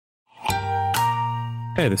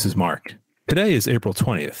Hey, this is Mark. Today is April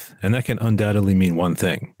 20th, and that can undoubtedly mean one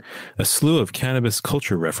thing: a slew of cannabis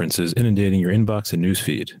culture references inundating your inbox and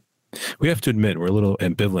newsfeed. We have to admit we're a little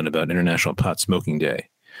ambivalent about International Pot Smoking Day.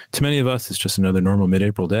 To many of us, it's just another normal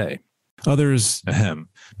mid-April day. Others,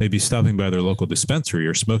 may be stopping by their local dispensary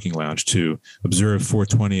or smoking lounge to observe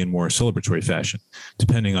 420 in more celebratory fashion,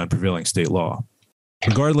 depending on prevailing state law.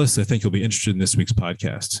 Regardless, I think you'll be interested in this week's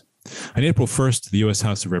podcast. On April 1st, the U.S.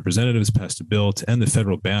 House of Representatives passed a bill to end the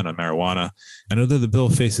federal ban on marijuana, and although the bill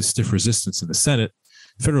faces stiff resistance in the Senate,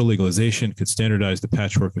 federal legalization could standardize the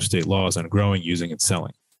patchwork of state laws on growing, using, and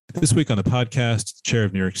selling. This week on the podcast, the chair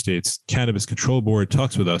of New York State's Cannabis Control Board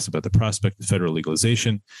talks with us about the prospect of federal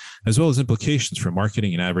legalization, as well as implications for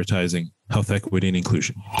marketing and advertising, health equity, and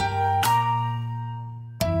inclusion.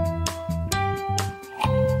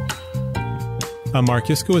 I'm Mark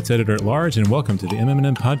Iskowitz, editor-at-large, and welcome to the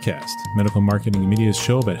MM+M Podcast, medical marketing and media's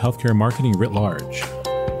show about healthcare marketing writ large.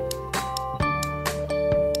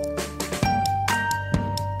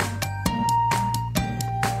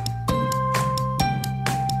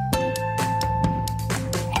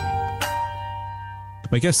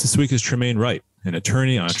 My guest this week is Tremaine Wright, an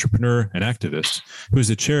attorney, entrepreneur, and activist who is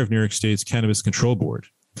the chair of New York State's Cannabis Control Board.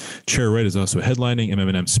 Chair Wright is also headlining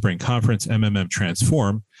MM+M Spring Conference, MM+M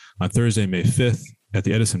Transform, on Thursday, May 5th at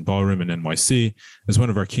the Edison Ballroom in NYC as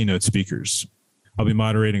one of our keynote speakers. I'll be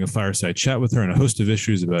moderating a fireside chat with her on a host of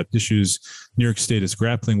issues about issues New York State is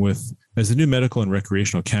grappling with as the new medical and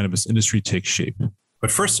recreational cannabis industry takes shape.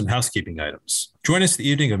 But first, some housekeeping items. Join us the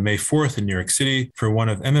evening of May 4th in New York City for one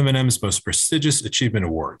of MM+M's most prestigious achievement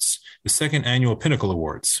awards, the second annual Pinnacle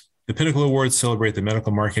Awards. The Pinnacle Awards celebrate the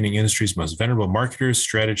medical marketing industry's most venerable marketers,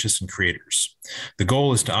 strategists, and creators. The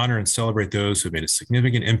goal is to honor and celebrate those who have made a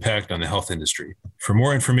significant impact on the health industry. For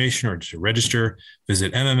more information or to register,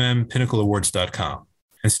 visit mmpinnacleawards.com.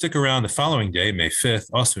 And stick around the following day, May 5th,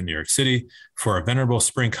 also in New York City, for our venerable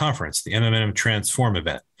spring conference, the MM+M Transform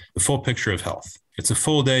event, the full picture of health. It's a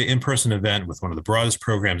full-day in-person event with one of the broadest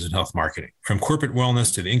programs in health marketing. From corporate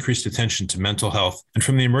wellness to the increased attention to mental health, and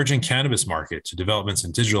from the emerging cannabis market to developments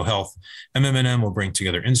in digital health, MM+M will bring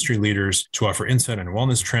together industry leaders to offer insight on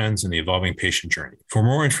wellness trends and the evolving patient journey. For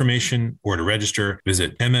more information or to register,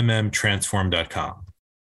 visit mmtransform.com.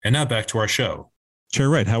 And now back to our show. Chair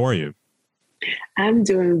Wright, how are you? I'm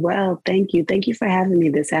doing well. Thank you. Thank you for having me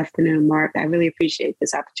this afternoon, Mark. I really appreciate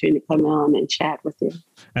this opportunity to come on and chat with you.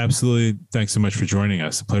 Absolutely. Thanks so much for joining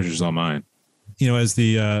us. The pleasure is all mine. As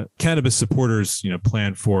the cannabis supporters,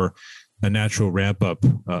 plan for a natural ramp up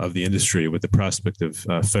of the industry with the prospect of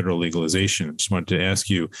federal legalization, I just wanted to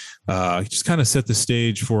ask you, just kind of set the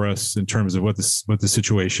stage for us in terms of what the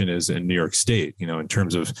situation is in New York State, in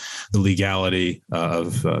terms of the legality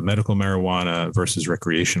of medical marijuana versus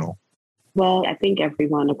recreational. Well, I think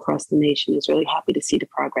everyone across the nation is really happy to see the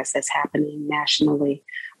progress that's happening nationally.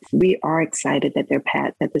 We are excited that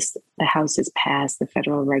the House has passed the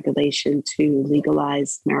federal regulation to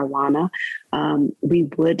legalize marijuana. We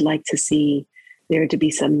would like to see there to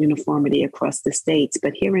be some uniformity across the states,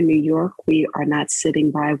 but here in New York, we are not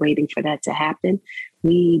sitting by waiting for that to happen.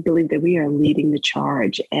 We believe that we are leading the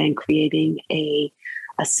charge and creating a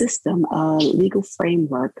system, a legal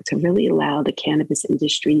framework to really allow the cannabis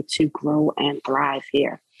industry to grow and thrive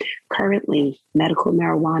here. Currently, medical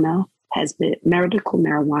marijuana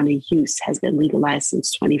use has been legalized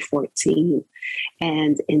since 2014.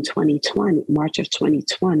 And in March of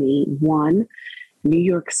 2021, New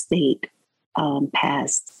York State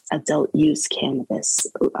passed adult use cannabis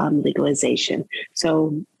legalization.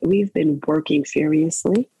 So we've been working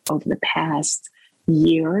furiously over the past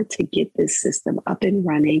year to get this system up and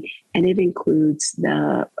running, and it includes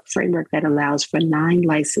the framework that allows for 9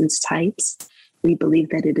 license types. We believe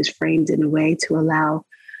that it is framed in a way to allow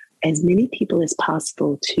as many people as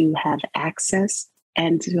possible to have access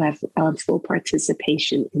and to have full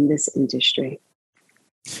participation in this industry.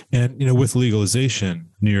 And, with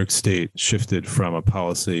legalization, New York State shifted from a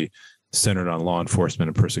policy centered on law enforcement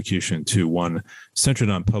and persecution to one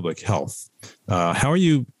centered on public health. How are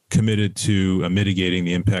you committed to mitigating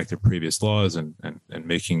the impact of previous laws and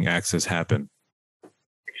making access happen?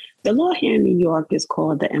 The law here in New York is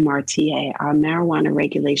called the MRTA, our Marijuana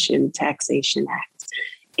Regulation Taxation Act.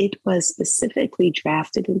 It was specifically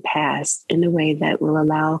drafted and passed in a way that will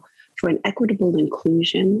allow for an equitable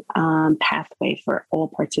inclusion pathway for all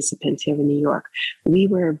participants here in New York. We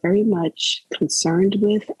were very much concerned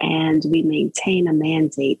with, and we maintain a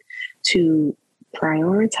mandate to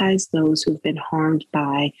prioritize those who've been harmed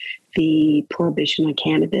by the prohibition on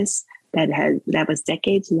cannabis that was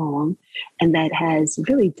decades long and that has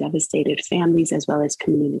really devastated families as well as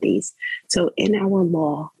communities. So in our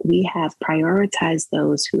law, we have prioritized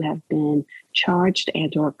those who have been charged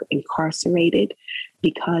and or incarcerated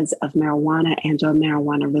because of marijuana and or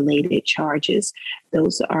marijuana related charges.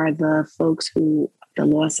 Those are the folks who the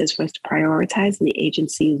law says for us to prioritize, and the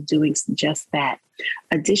agency is doing just that.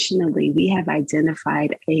 Additionally, we have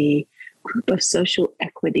identified a group of social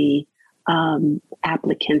equity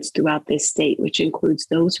applicants throughout this state, which includes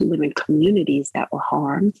those who live in communities that were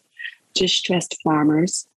harmed, distressed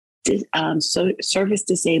farmers, service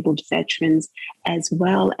disabled veterans, as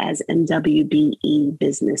well as MWBE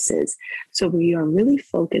businesses. So we are really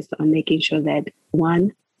focused on making sure that,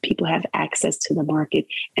 one, people have access to the market,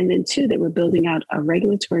 and then two, that we're building out a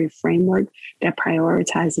regulatory framework that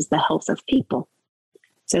prioritizes the health of people.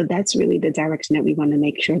 So that's really the direction that we want to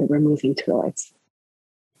make sure that we're moving towards.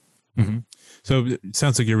 Mm-hmm. So it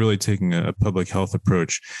sounds like you're really taking a public health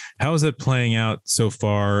approach. How is that playing out so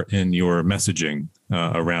far in your messaging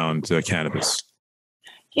around cannabis?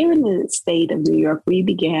 Here in the state of New York, we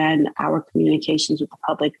began our communications with the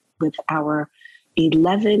public with our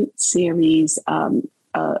 11 series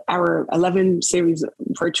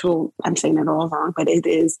virtual, I'm saying it all wrong, but it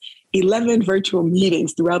is 11 virtual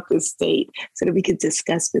meetings throughout the state so that we could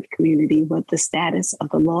discuss with community what the status of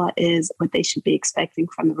the law is, what they should be expecting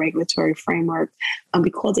from the regulatory framework. We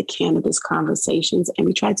called it Cannabis Conversations, and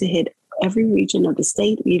we tried to hit every region of the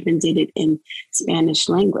state. We even did it in Spanish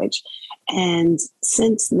language. And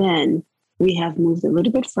since then, we have moved a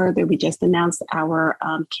little bit further. We just announced our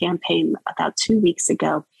campaign about 2 weeks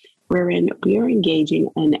ago, wherein we are engaging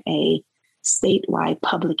in a statewide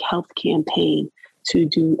public health campaign to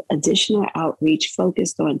do additional outreach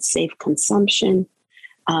focused on safe consumption,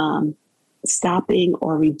 stopping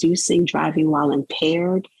or reducing driving while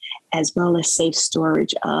impaired, as well as safe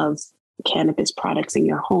storage of cannabis products in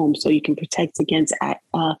your home so you can protect against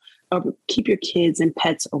or keep your kids and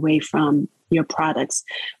pets away from your products.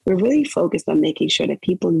 We're really focused on making sure that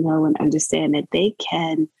people know and understand that they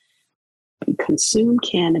can consume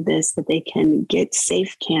cannabis, that they can get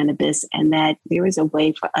safe cannabis, and that there is a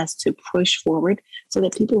way for us to push forward so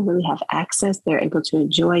that people really have access, they're able to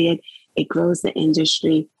enjoy it, it grows the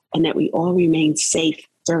industry, and that we all remain safe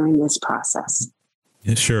during this process.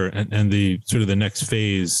 Yeah, sure. And the sort of the next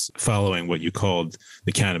phase following what you called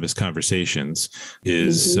the cannabis conversations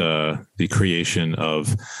is the creation of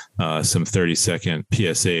some 30-second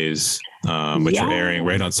PSAs, which are airing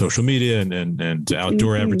right on social media and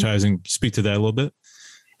outdoor advertising. Speak to that a little bit.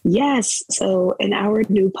 Yes. So in our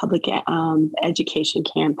new public education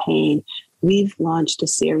campaign, we've launched a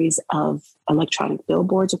series of electronic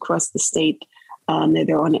billboards across the state.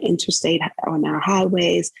 They're on the interstate, on our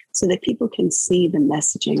highways, so that people can see the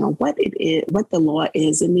messaging on what it is, what the law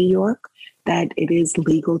is in New York, that it is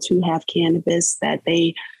legal to have cannabis, that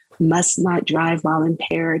they must not drive while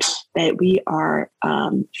impaired, that we are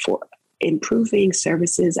for improving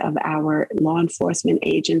services of our law enforcement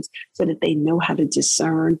agents so that they know how to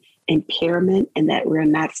discern impairment and that we're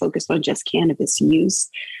not focused on just cannabis use.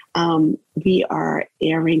 We are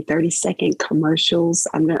airing 30-second commercials.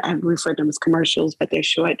 I refer to them as commercials, but they're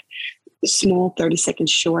short, small 30-second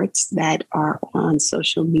shorts that are on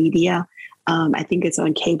social media. I think it's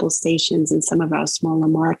on cable stations in some of our smaller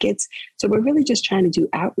markets. So we're really just trying to do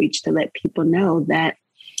outreach to let people know that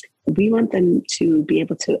we want them to be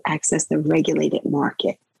able to access the regulated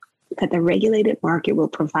market, that the regulated market will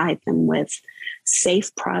provide them with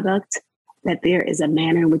safe product, that there is a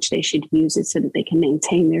manner in which they should use it so that they can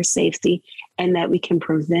maintain their safety, and that we can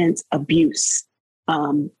prevent abuse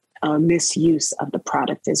or misuse of the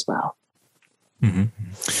product as well. Mm-hmm.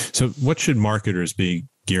 So what should marketers be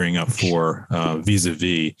gearing up for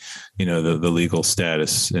vis-a-vis, the legal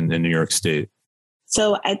status in New York State?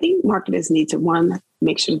 So I think marketers need to, one,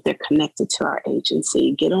 make sure that they're connected to our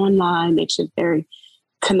agency, get online, make sure they're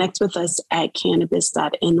connect with us at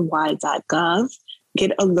cannabis.ny.gov.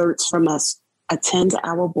 Get alerts from us, attend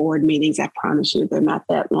our board meetings. I promise you they're not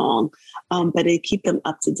that long, but they keep them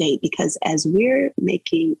up to date, because as we're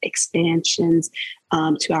making expansions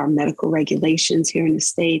to our medical regulations here in the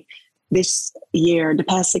state this year, the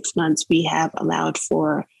past 6 months, we have allowed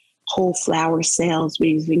for whole flower sales.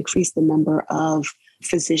 We've increased the number of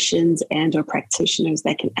physicians and or practitioners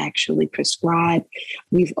that can actually prescribe.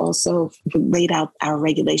 We've also laid out our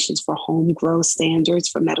regulations for home grow standards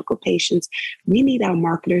for medical patients. We need our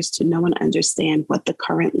marketers to know and understand what the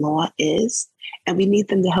current law is, and we need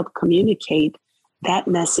them to help communicate that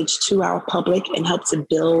message to our public and help to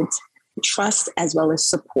build trust as well as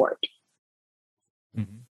support.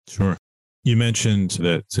 Mm-hmm. Sure. You mentioned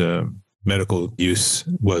that medical use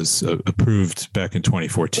was approved back in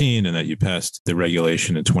 2014 and that you passed the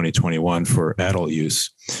regulation in 2021 for adult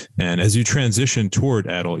use. And as you transition toward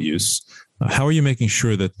adult use, how are you making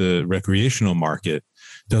sure that the recreational market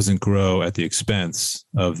doesn't grow at the expense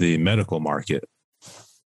of the medical market?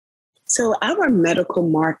 So our medical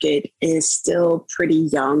market is still pretty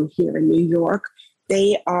young here in New York.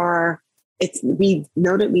 We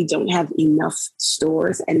know that we don't have enough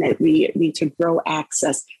stores and that we need to grow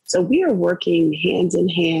access. So we are working hand in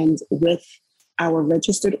hand with our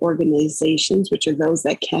registered organizations, which are those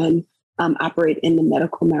that can operate in the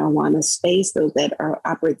medical marijuana space, those that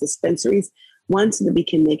operate dispensaries. One, so that we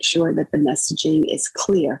can make sure that the messaging is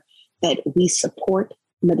clear, that we support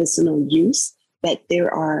medicinal use, that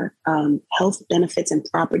there are health benefits and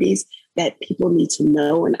properties that people need to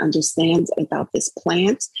know and understand about this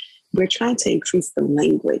plant. We're trying to increase the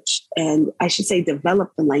language, and I should say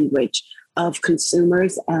develop the language of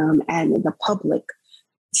consumers and the public.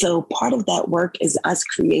 So part of that work is us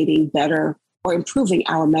creating better or improving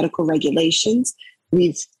our medical regulations.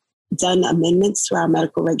 We've done amendments to our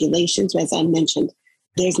medical regulations. As I mentioned,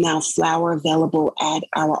 there's now flower available at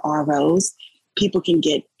our ROs. People can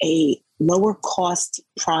get a lower cost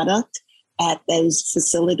product at those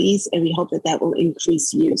facilities, and we hope that that will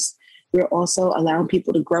increase use. We're also allowing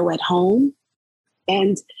people to grow at home.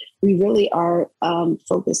 And we really are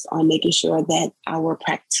focused on making sure that our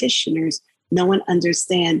practitioners know and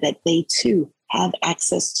understand that they too have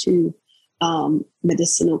access to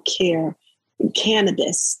medicinal care,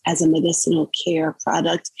 cannabis as a medicinal care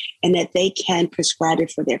product, and that they can prescribe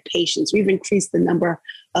it for their patients. We've increased the number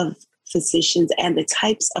of physicians and the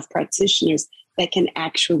types of practitioners that can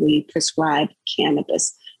actually prescribe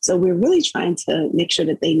cannabis. So we're really trying to make sure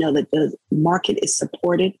that they know that the market is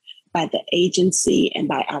supported by the agency and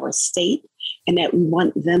by our state, and that we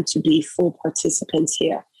want them to be full participants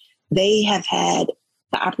here. They have had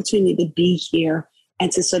the opportunity to be here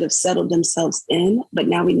and to sort of settle themselves in, but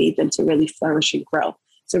now we need them to really flourish and grow.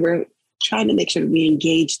 So we're trying to make sure that we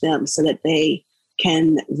engage them so that they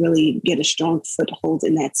can really get a strong foothold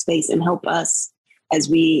in that space and help us as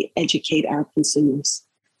we educate our consumers.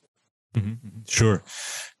 Mm-hmm. Sure.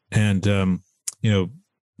 And,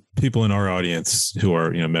 people in our audience who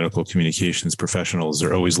are, medical communications professionals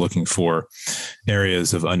are always looking for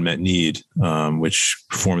areas of unmet need, which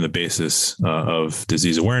form the basis of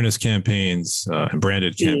disease awareness campaigns and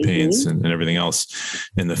branded campaigns and everything else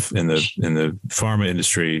in the pharma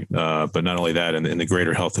industry. But not only that, in the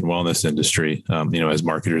greater health and wellness industry, as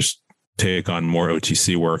marketers take on more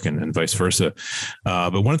OTC work and vice versa.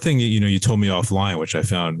 But one thing, you told me offline, which I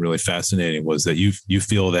found really fascinating, was that you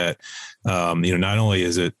feel that, not only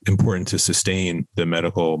is it important to sustain the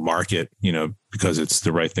medical market, because it's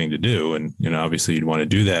the right thing to do. And, obviously you'd want to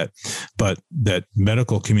do that, but that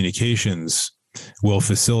medical communications will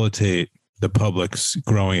facilitate the public's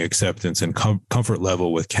growing acceptance and comfort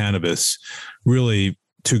level with cannabis really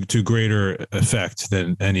to greater effect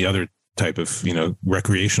than any other type of,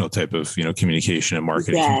 recreational type of, communication and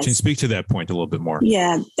marketing. Yes. Can you speak to that point a little bit more?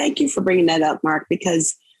 Yeah. Thank you for bringing that up, Mark,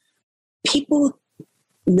 because people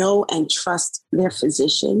know and trust their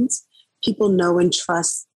physicians. People know and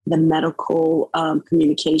trust the medical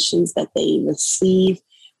communications that they receive.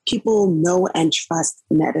 People know and trust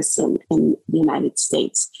medicine in the United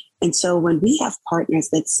States. And so when we have partners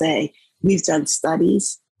that say, we've done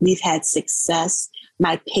studies, we've had success,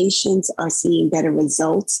 my patients are seeing better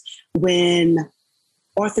results, when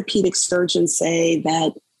orthopedic surgeons say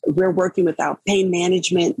that we're working with our pain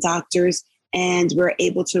management doctors and we're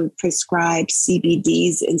able to prescribe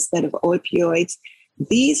CBDs instead of opioids,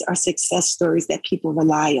 these are success stories that people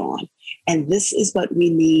rely on. And this is what we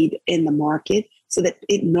need in the market so that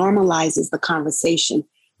it normalizes the conversation.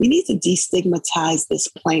 We need to destigmatize this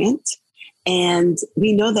plant. And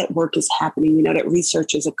we know that work is happening. We know that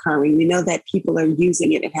research is occurring. We know that people are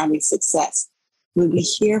using it and having success. When we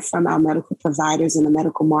hear from our medical providers and the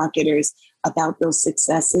medical marketers about those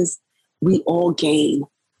successes, we all gain.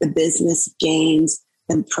 The business gains,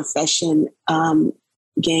 the profession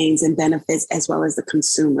gains and benefits, as well as the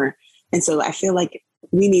consumer. And so I feel like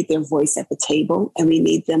we need their voice at the table, and we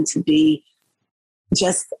need them to be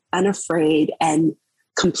just unafraid and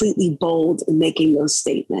completely bold in making those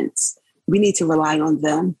statements. We need to rely on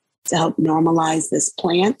them to help normalize this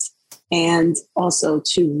plant and also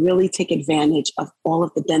to really take advantage of all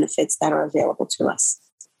of the benefits that are available to us.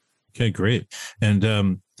 Okay, great.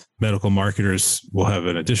 And medical marketers will have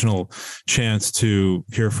an additional chance to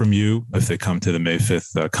hear from you if they come to the May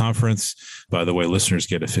 5th conference. By the way, listeners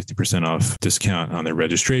get a 50% off discount on their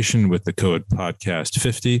registration with the code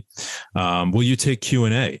podcast50. Will you take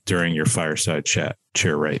Q&A during your fireside chat,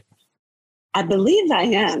 Chair Wright? I believe I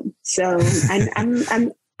am. So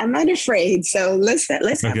I'm unafraid. So let's have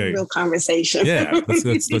a real conversation. Yeah,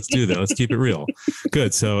 let's do that. Let's keep it real.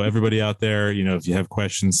 Good. So everybody out there, if you have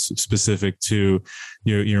questions specific to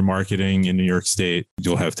your marketing in New York State,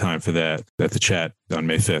 you'll have time for that at the chat on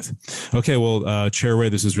May 5th. Okay. Well, Chair Ray,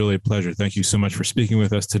 this is really a pleasure. Thank you so much for speaking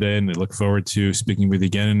with us today. And I look forward to speaking with you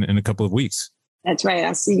again in a couple of weeks. That's right.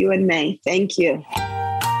 I'll see you in May. Thank you.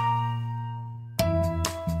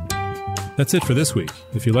 That's it for this week.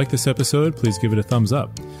 If you like this episode, please give it a thumbs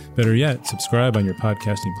up. Better yet, subscribe on your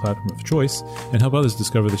podcasting platform of choice and help others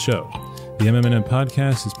discover the show. The MM+M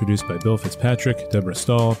Podcast is produced by Bill Fitzpatrick, Deborah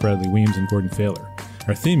Stahl, Bradley Weems, and Gordon Failer.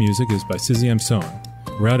 Our theme music is by Sizzy M. Sohn.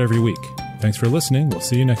 We're out every week. Thanks for listening. We'll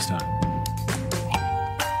see you next time.